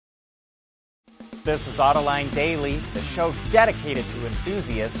This is Autoline Daily, the show dedicated to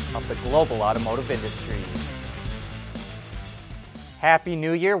enthusiasts of the global automotive industry. Happy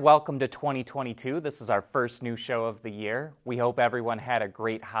New Year. Welcome to 2022. This is our first new show of the year. We hope everyone had a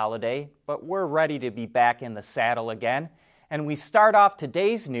great holiday, but we're ready to be back in the saddle again. And we start off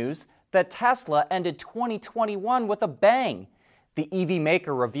today's news that Tesla ended 2021 with a bang. The EV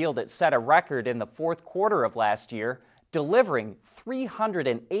maker revealed it set a record in the fourth quarter of last year, delivering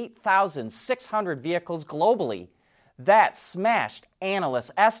 308,600 vehicles globally. That smashed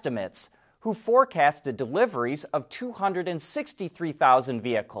analyst estimates, who forecasted deliveries of 263,000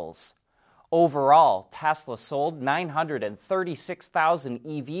 vehicles. Overall, Tesla sold 936,000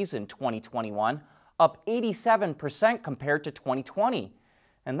 EVs in 2021, up 87% compared to 2020.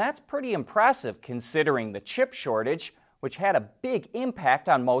 And that's pretty impressive considering the chip shortage, which had a big impact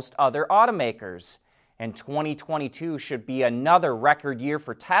on most other automakers. And 2022 should be another record year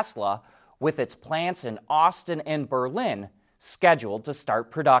for Tesla, with its plants in Austin and Berlin scheduled to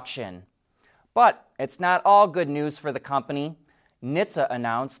start production. But it's not all good news for the company. NHTSA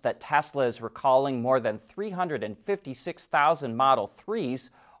announced that Tesla is recalling more than 356,000 Model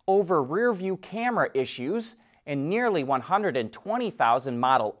 3s over rear-view camera issues and nearly 120,000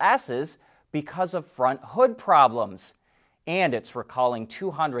 Model S's because of front hood problems. And it's recalling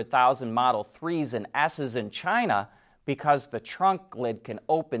 200,000 Model 3s and S's in China because the trunk lid can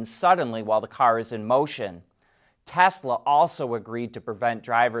open suddenly while the car is in motion. Tesla also agreed to prevent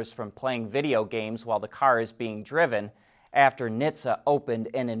drivers from playing video games while the car is being driven after NHTSA opened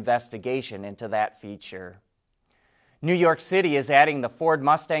an investigation into that feature. New York City is adding the Ford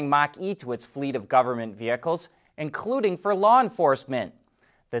Mustang Mach-E to its fleet of government vehicles, including for law enforcement.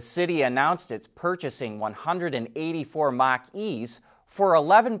 The city announced it's purchasing 184 Mach-E's for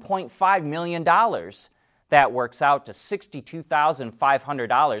 $11.5 million. That works out to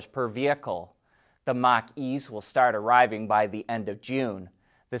 $62,500 per vehicle. The Mach-E's will start arriving by the end of June.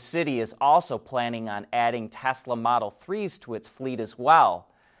 The city is also planning on adding Tesla Model 3s to its fleet as well.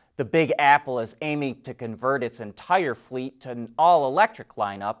 The Big Apple is aiming to convert its entire fleet to an all-electric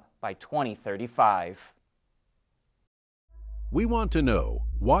lineup by 2035. We want to know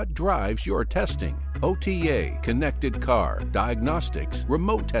what drives your testing. OTA, connected car, diagnostics,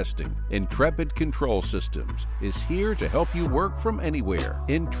 remote testing. Intrepid Control Systems is here to help you work from anywhere.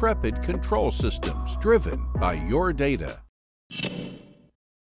 Intrepid Control Systems, driven by your data.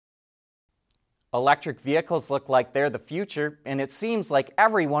 Electric vehicles look like they're the future, and it seems like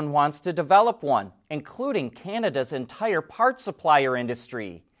everyone wants to develop one, including Canada's entire parts supplier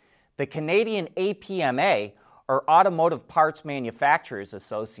industry. The Canadian APMA, or Automotive Parts Manufacturers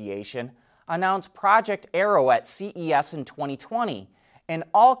Association, announced Project Aero at CES in 2020, an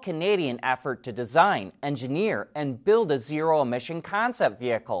all-Canadian effort to design, engineer, and build a zero-emission concept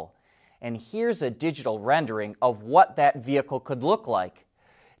vehicle. And here's a digital rendering of what that vehicle could look like.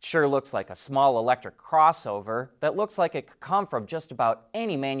 It sure looks like a small electric crossover that looks like it could come from just about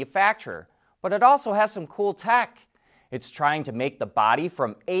any manufacturer, but it also has some cool tech. It's trying to make the body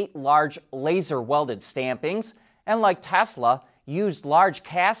from 8 large laser-welded stampings and, like Tesla, used large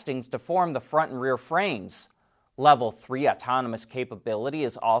castings to form the front and rear frames. Level 3 autonomous capability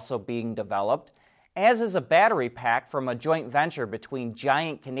is also being developed, as is a battery pack from a joint venture between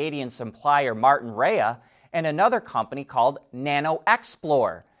giant Canadian supplier Martinrea and another company called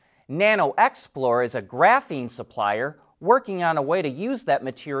NanoXplore. NanoXplore is a graphene supplier working on a way to use that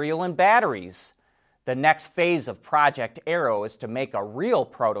material in batteries. The next phase of Project Aero is to make a real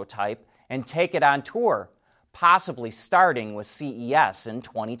prototype and take it on tour, possibly starting with CES in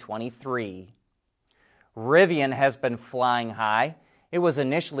 2023. Rivian has been flying high. It was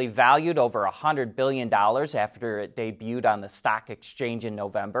initially valued over $100 billion after it debuted on the stock exchange in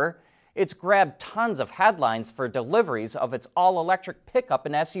November. It's grabbed tons of headlines for deliveries of its all-electric pickup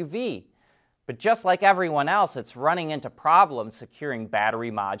and SUV. But just like everyone else, it's running into problems securing battery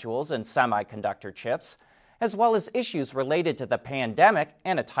modules and semiconductor chips, as well as issues related to the pandemic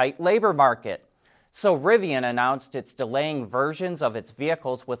and a tight labor market. So Rivian announced it's delaying versions of its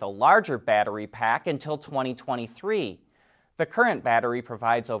vehicles with a larger battery pack until 2023. The current battery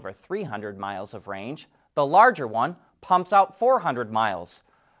provides over 300 miles of range. The larger one pumps out 400 miles.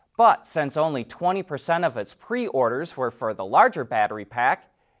 But since only 20% of its pre-orders were for the larger battery pack,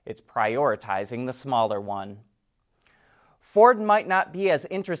 it's prioritizing the smaller one. Ford might not be as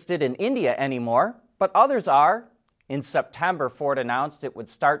interested in India anymore, but others are. In September, Ford announced it would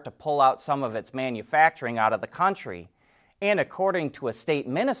start to pull out some of its manufacturing out of the country. And according to a state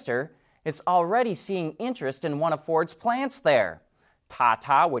minister, it's already seeing interest in one of Ford's plants there.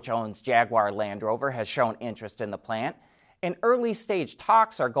 Tata, which owns Jaguar Land Rover, has shown interest in the plant, and early-stage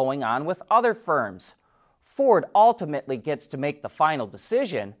talks are going on with other firms. Ford ultimately gets to make the final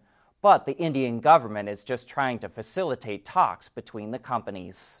decision, but the Indian government is just trying to facilitate talks between the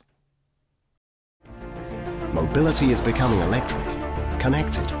companies. Mobility is becoming electric,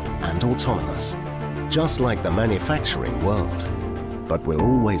 connected and autonomous, just like the manufacturing world. But will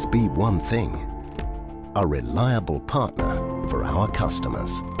always be one thing: a reliable partner for our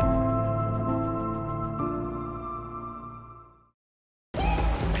customers.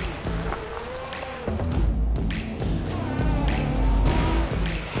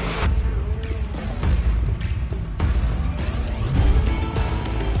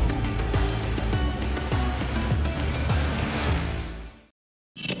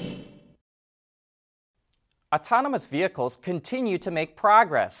 Autonomous vehicles continue to make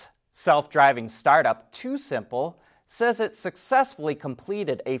progress. Self-driving startup TuSimple says it successfully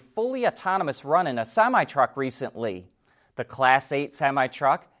completed a fully autonomous run in a semi-truck recently. The Class 8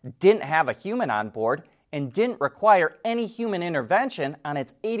 semi-truck didn't have a human on board and didn't require any human intervention on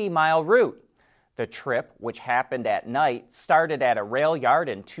its 80-mile route. The trip, which happened at night, started at a rail yard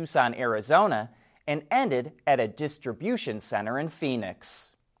in Tucson, Arizona, and ended at a distribution center in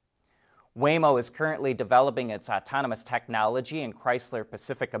Phoenix. Waymo is currently developing its autonomous technology in Chrysler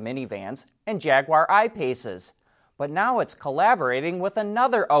Pacifica minivans and Jaguar I-Paces, but now it's collaborating with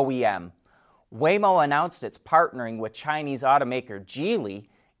another OEM. Waymo announced it's partnering with Chinese automaker Geely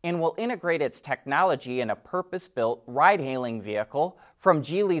and will integrate its technology in a purpose-built ride-hailing vehicle from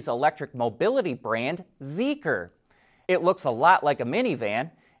Geely's electric mobility brand, Zeekr. It looks a lot like a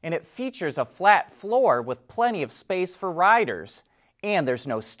minivan, and it features a flat floor with plenty of space for riders. And there's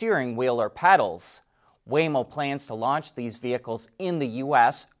no steering wheel or pedals. Waymo plans to launch these vehicles in the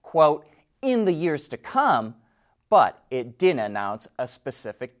U.S., quote, in the years to come, but it didn't announce a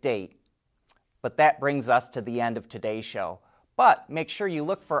specific date. But that brings us to the end of today's show. But make sure you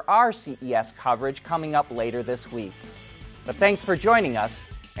look for our CES coverage coming up later this week. But thanks for joining us,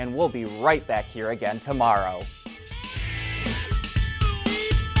 and we'll be right back here again tomorrow.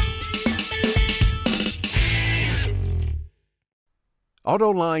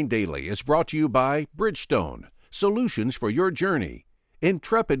 AutoLine Daily is brought to you by Bridgestone, solutions for your journey.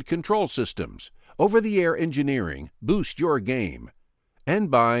 Intrepid Control Systems, over-the-air engineering, boost your game.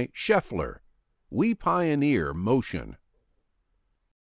 And by Schaeffler, we pioneer motion.